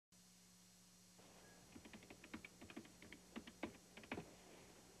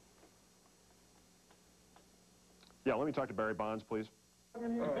Yeah, let me talk to Barry Bonds, please.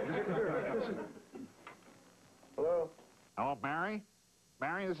 Hello? Hello, Barry?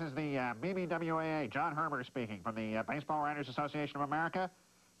 Barry, this is the BBWAA, John Herber speaking from the Baseball Writers Association of America.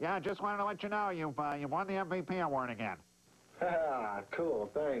 Yeah, just wanted to let you know you've won the MVP award again.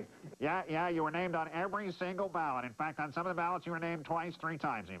 Cool, thanks. Yeah, you were named on every single ballot. In fact, on some of the ballots, you were named twice, 3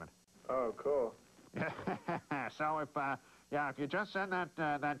 times even. Oh, cool. So if you just send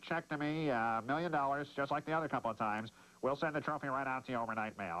that check to me, $1 million, just like the other couple of times, we'll send the trophy right out to you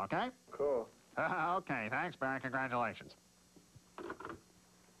overnight mail, okay? Cool. Okay, thanks, Barry. Congratulations.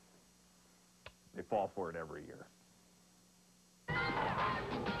 They fall for it every year.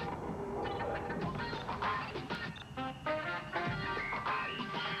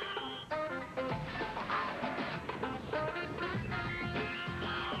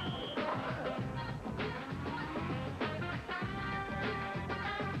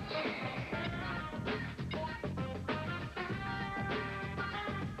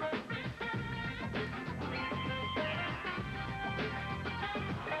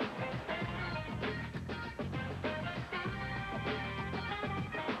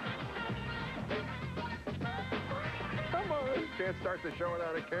 Can't start the show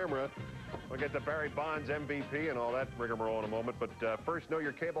without a camera. We'll get to Barry Bonds MVP and all that rigmarole in a moment. But first, no,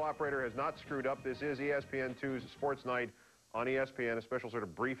 your cable operator has not screwed up. This is ESPN2's Sports Night on ESPN, a special sort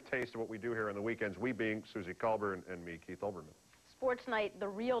of brief taste of what we do here on the weekends, we being Suzy Kolber and me, Keith Olbermann. Sports Night, the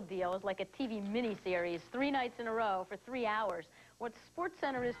real deal, is like a TV miniseries, 3 nights in a row for 3 hours. What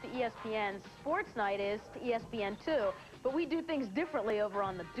SportsCenter is to ESPN, Sports Night is to ESPN2, but we do things differently over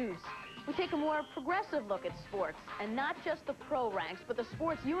on the Deuce. We take a more progressive look at sports, and not just the pro ranks, but the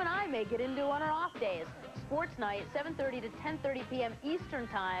sports you and I may get into on our off days. Sports Night, 7:30 to 10:30 p.m. Eastern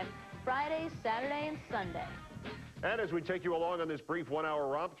Time, Friday, Saturday, and Sunday. And as we take you along on this brief 1-hour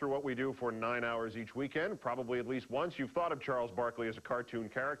romp through what we do for 9 hours each weekend, probably at least once you've thought of Charles Barkley as a cartoon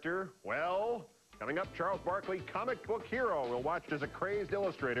character. Well, coming up, Charles Barkley, comic book hero. We'll watch as a crazed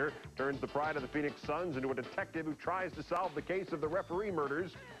illustrator turns the pride of the Phoenix Suns into a detective who tries to solve the case of the referee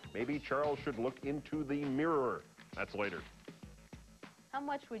murders. Maybe Charles should look into the mirror. That's later. How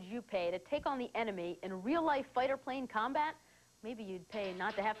much would you pay to take on the enemy in real-life fighter plane combat? Maybe you'd pay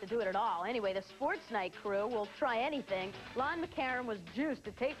not to have to do it at all. Anyway, the Sports Night crew will try anything. Lon McCarron was juiced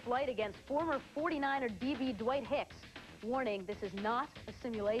to take flight against former 49er DB Dwight Hicks. Warning, this is not a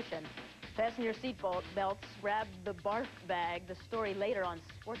simulation. Fasten your seat belts, grab the barf bag. The story later on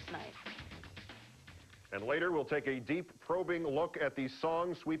Sports Night. And later, we'll take a deep, probing look at the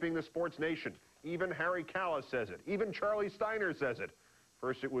song sweeping the sports nation. Even Harry Callis says it. Even Charlie Steiner says it.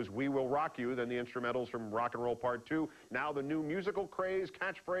 First, it was We Will Rock You, then the instrumentals from Rock and Roll Part 2. Now the new musical craze,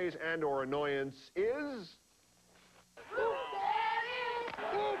 catchphrase, and/or annoyance is... Whoop that is!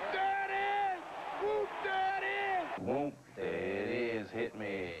 Whoop that is! Whoop that is! Whoop that is! Hit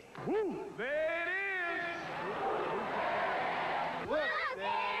me! Whoop that is! Whoop that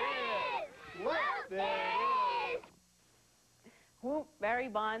is! Whoop that is! Whoop, Barry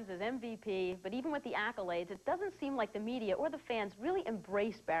Bonds is MVP, but even with the accolades, it doesn't seem like the media or the fans really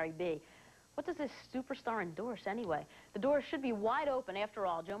embrace Barry B. What does this superstar endorse anyway? The door should be wide open after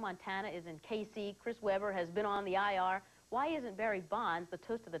all. Joe Montana is in KC, Chris Webber has been on the IR. Why isn't Barry Bonds the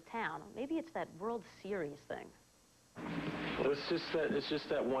toast of the town? Maybe it's that World Series thing. Well, it's just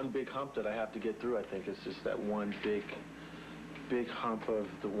that one big hump that I have to get through, I think. It's just that one big hump of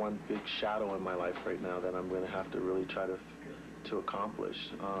the one big shadow in my life right now that I'm going to have to really try to accomplish.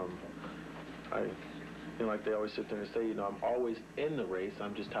 Like they always sit there and say, I'm always in the race,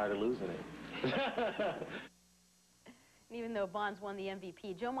 I'm just tired of losing it. And even though Bonds won the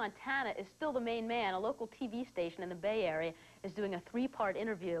MVP, Joe Montana is still the main man. A local TV station in the Bay Area is doing a 3-part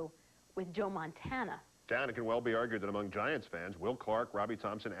interview with Joe Montana. Dan, it can well be argued that among Giants fans, Will Clark, Robbie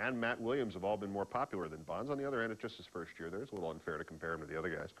Thompson, and Matt Williams have all been more popular than Bonds. On the other hand, it's just his first year there. It's a little unfair to compare him to the other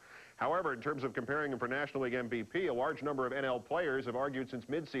guys. However, in terms of comparing him for National League MVP, a large number of NL players have argued since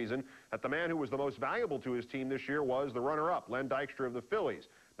midseason that the man who was the most valuable to his team this year was the runner-up, Len Dykstra of the Phillies.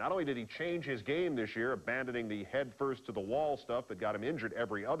 Not only did he change his game this year, abandoning the head-first-to-the-wall stuff that got him injured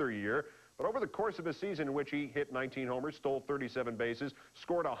every other year, but over the course of a season in which he hit 19 homers, stole 37 bases,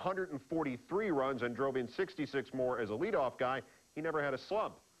 scored 143 runs, and drove in 66 more as a leadoff guy, he never had a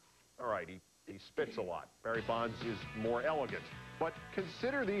slump. All right, he spits a lot. Barry Bonds is more elegant. But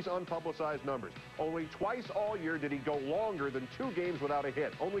consider these unpublicized numbers. Only twice all year did he go longer than 2 games without a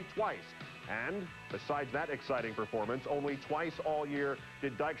hit. Only twice. And besides that exciting performance, only twice all year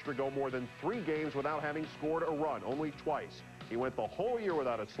did Dykstra go more than 3 games without having scored a run. Only twice. He went the whole year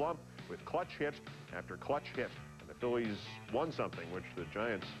without a slump, with clutch hit after clutch hit. And the Phillies won something, which the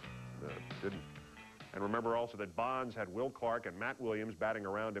Giants didn't. And remember also that Bonds had Will Clark and Matt Williams batting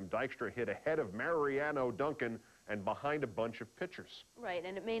around him. Dykstra hit ahead of Mariano Duncan and behind a bunch of pitchers. Right,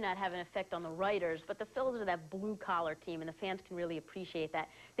 and it may not have an effect on the writers, but the Phils are that blue-collar team, and the fans can really appreciate that.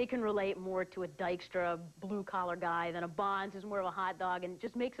 They can relate more to a Dykstra, blue-collar guy, than a Bonds, who's more of a hot dog, and it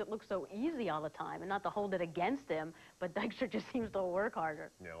just makes it look so easy all the time, and not to hold it against him, but Dykstra just seems to work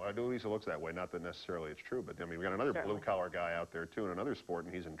harder. Yeah, well, at least it looks that way. Not that necessarily it's true, but I mean, we got another blue-collar guy out there, too, in another sport,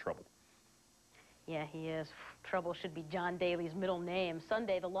 and he's in trouble. Yeah, he is. Trouble should be John Daly's middle name.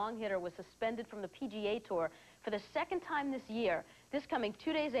 Sunday, the long hitter was suspended from the PGA Tour for the second time this year, this coming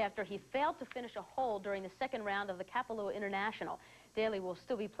 2 days after he failed to finish a hole during the second round of the Kapalua International. Daly will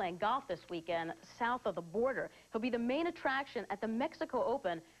still be playing golf this weekend south of the border. He'll be the main attraction at the Mexico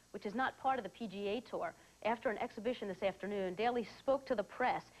Open, which is not part of the PGA Tour. After an exhibition this afternoon, Daly spoke to the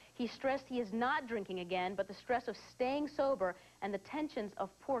press. He stressed he is not drinking again, but the stress of staying sober and the tensions of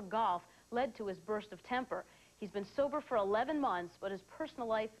poor golf led to his burst of temper. He's been sober for 11 months, but his personal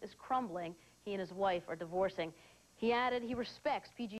life is crumbling. He and his wife are divorcing. He added he respects PGA